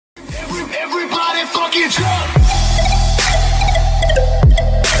Everybody fucking drunk.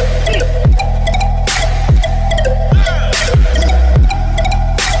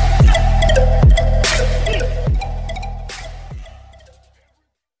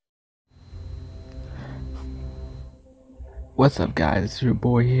 What's up guys, it's your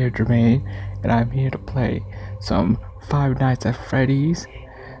boy here, Jermaine, and I'm here to play some Five Nights at Freddy's.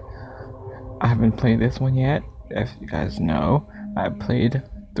 I haven't played this one yet. As you guys know, I played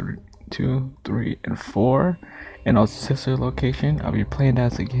 2, 3, and 4 in our sister location. I'll be playing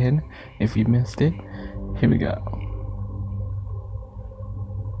that again if you missed it. Here we go.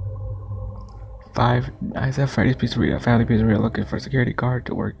 Five Nights at Freddy's Pizzeria. Family pizzeria looking for a security guard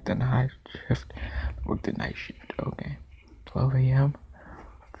to work the night shift. Work the night shift, okay. 12 a.m.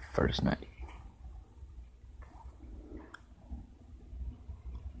 first night.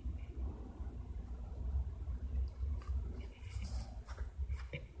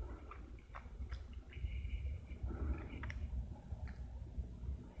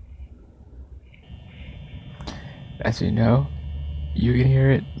 As you know, you can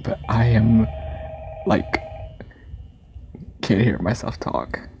hear it, but I am like can't hear myself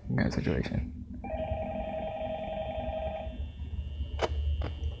talk in that situation.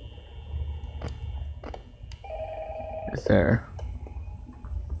 Is there?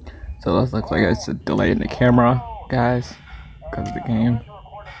 So this looks like it's a delay in the camera, guys, because of the game.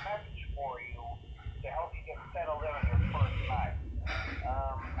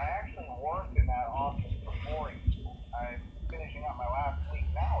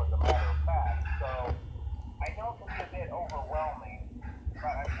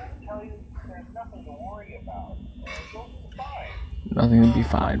 Nothing to be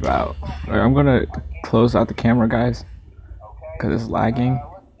fine about. I'm gonna close out the camera, guys, because it's lagging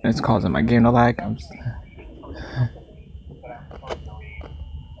and it's causing my game to lag.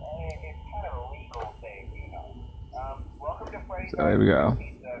 So there we go.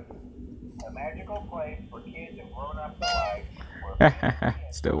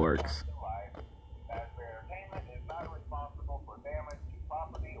 Still works.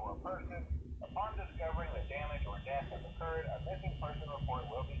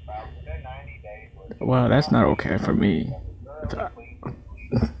 Well, that's not okay for me. Blah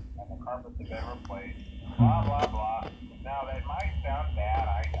blah blah. Now that might sound bad,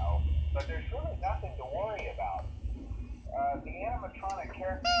 I know, but there's really nothing to worry about. The animatronic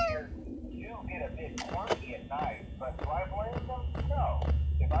characters here do get a bit quirky at night, but do I blame them? No.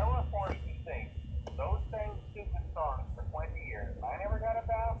 If I were forced to sing those same stupid songs for 20 years and I never got a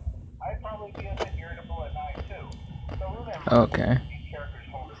bath, I'd probably be a bit irritable at night too. So remember, okay. These characters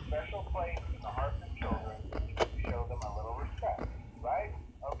hold a special place in the hearts of children to show them a little respect, right?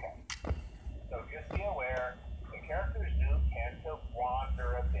 Okay. So just be aware, the characters do tend to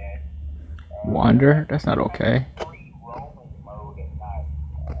wander a bit. Wander? That's not okay. Free roaming mode at night.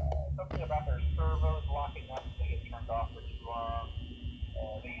 Something about their servos locking up and they get turned off for too long.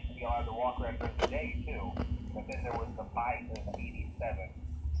 They used to be allowed to walk around during the day too, but then there was the fight in '87.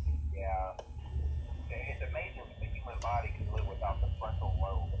 Yeah. It's amazing that the human body can live without the frontal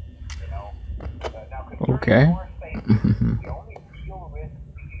lobe, you know? Now, okay. Your safety, the only real risk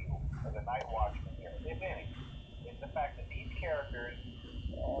to you as a night watchman here, if any, is the fact that these characters,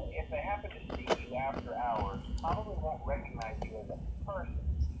 if they happen to see you after hours, probably won't recognize you as a person.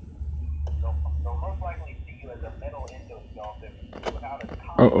 They'll most likely see you as a metal endoskeleton without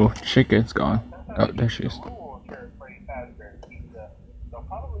a Uh-oh, Chicken's gone. Oh, there she is.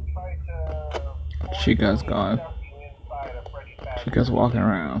 Chica's gone. Chica's walking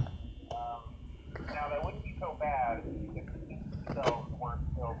around. Now that wouldn't be so bad if the cells weren't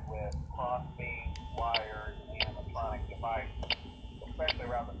filled with cross-beam wires and animatronic devices, especially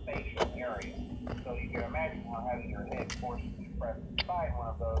around the facial area. So you can imagine how having your head forcibly pressed inside one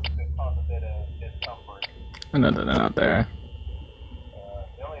of those could cause a bit of discomfort. No, they're not there.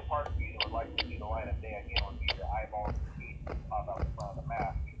 The only part of you that would like to see the light of day again would be your eyeballs and teeth that pop out in front of the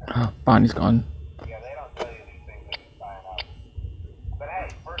mask. Oh, Bonnie's gone. Yeah, they don't tell you these things when you sign up. But hey,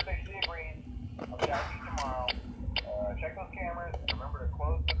 first they see a green. I'll be out with you tomorrow. Check those cameras and remember to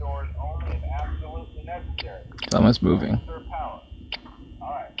close the doors only if absolutely necessary. Someone's moving. Conserve power.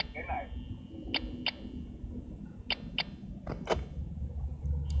 Alright, good night.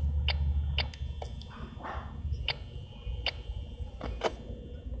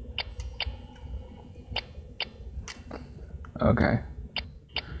 Okay.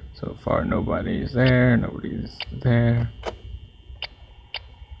 So far, nobody's there. Nobody's there.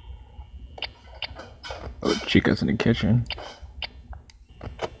 Oh, Chica's in the kitchen.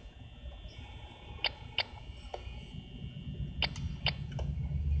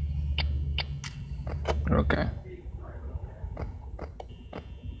 Okay.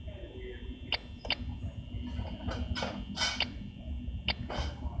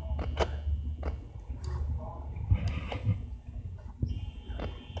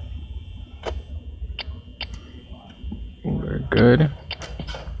 We're good.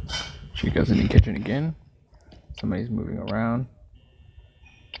 Chica's in the kitchen again. Somebody's moving around.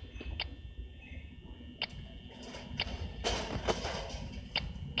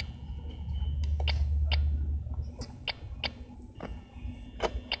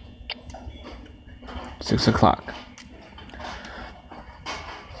 $6 o'clock.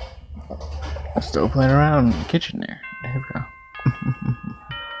 Still playing around in the kitchen there. There we go.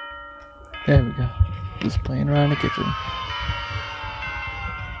 There we go. Just playing around in the kitchen.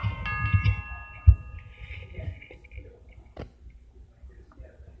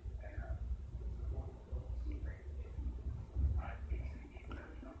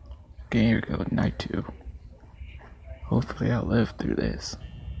 Okay, here we go. Night 2. Hopefully I'll live through this.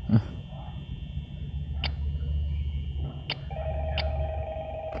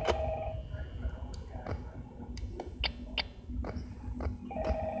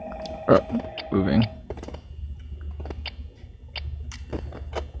 Moving.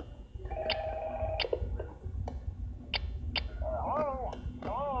 Hello?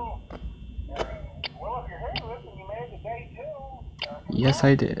 Hello? Well, if you're hearing this and you made it to day 2, Yes,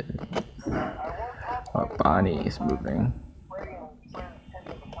 I did. I won't talk Oh, Bonnie is moving. Freddie and friends tend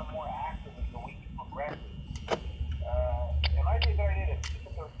to become more active as the week progresses. It might be a good idea to keep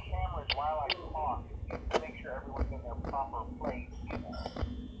those cameras while I talk to make sure everyone's in their proper place.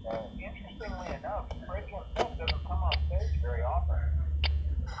 Interestingly enough, Freddie himself doesn't come on stage very often.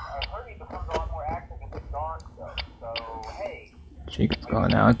 I've heard he becomes a lot more active in the dark, though. So, hey. Chica's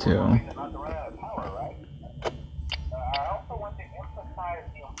going out too. Not to run out of power, right? I also want to emphasize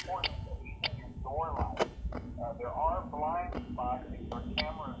the importance of using your door lights. There are blind spots in your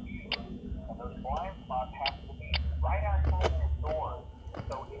camera view, and those blind spots have to be right outside your doors.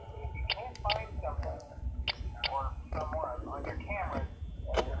 So if you can't find something or someone on your cameras,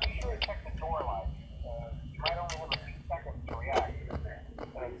 be sure to check the door lights. You might only have a few seconds to react.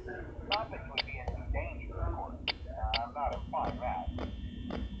 Not that you would be in any danger, of course. I'm not implying that.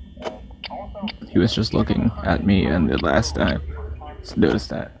 Also, He was just looking at me and the last time. Just notice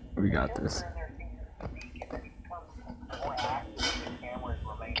that. We got this.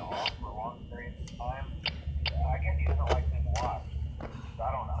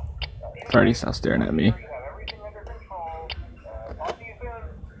 Freddy, stop staring at me.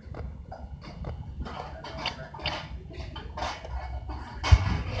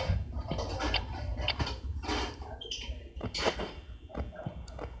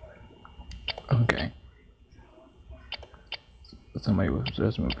 Okay. Somebody was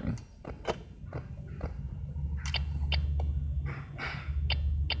just moving.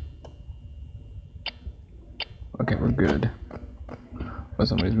 Okay, we're good. Oh,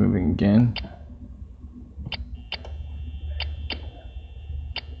 somebody's moving again.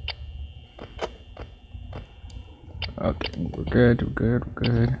 Okay, we're good, we're good, we're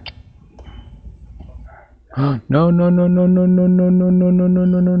good. No, no, no, no, no, no, no, no, no, no, no,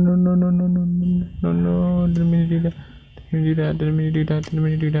 no, no, no, no, no, no, no, no, no, didn't mean to do that. Didn't mean to do that, didn't mean to do that, didn't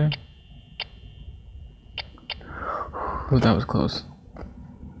mean to do that. Oh, that was close.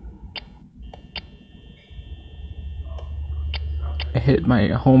 I hit my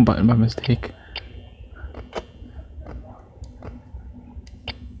home button by mistake.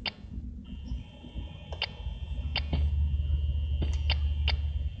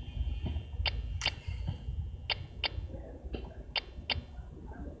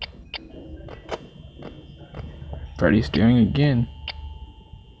 Freddy's steering again.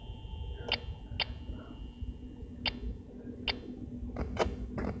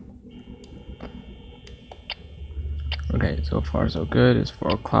 Okay, so far so good. It's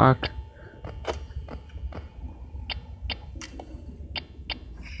 4 o'clock.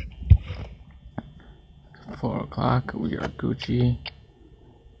 We are Gucci.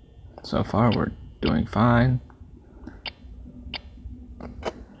 So far we're doing fine.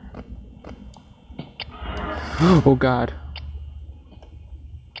 Oh God.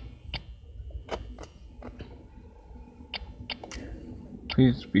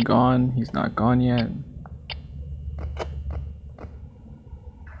 Please be gone. He's not gone yet.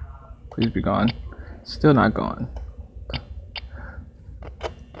 Please be gone. Still not gone.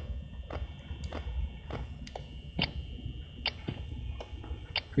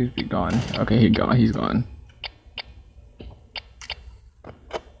 Please be gone. Okay, he's gone.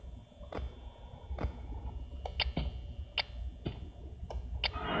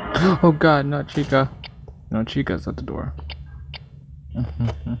 Oh God, not Chica. No, Chica's at the door.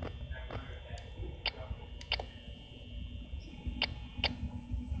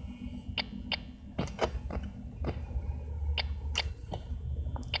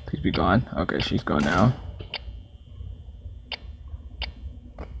 Please be gone. Okay, she's gone now.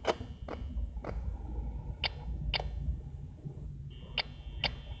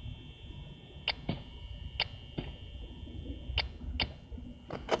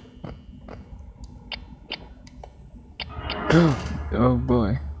 Oh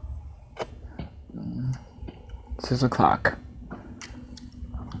boy. 6 o'clock.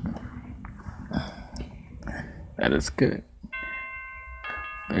 That is good.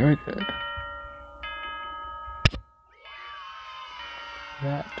 Very good.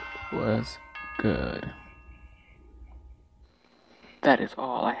 That was good. That is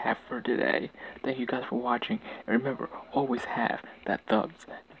all I have for today. Thank you guys for watching. And remember, always have that thumbs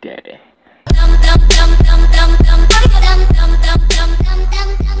daddy.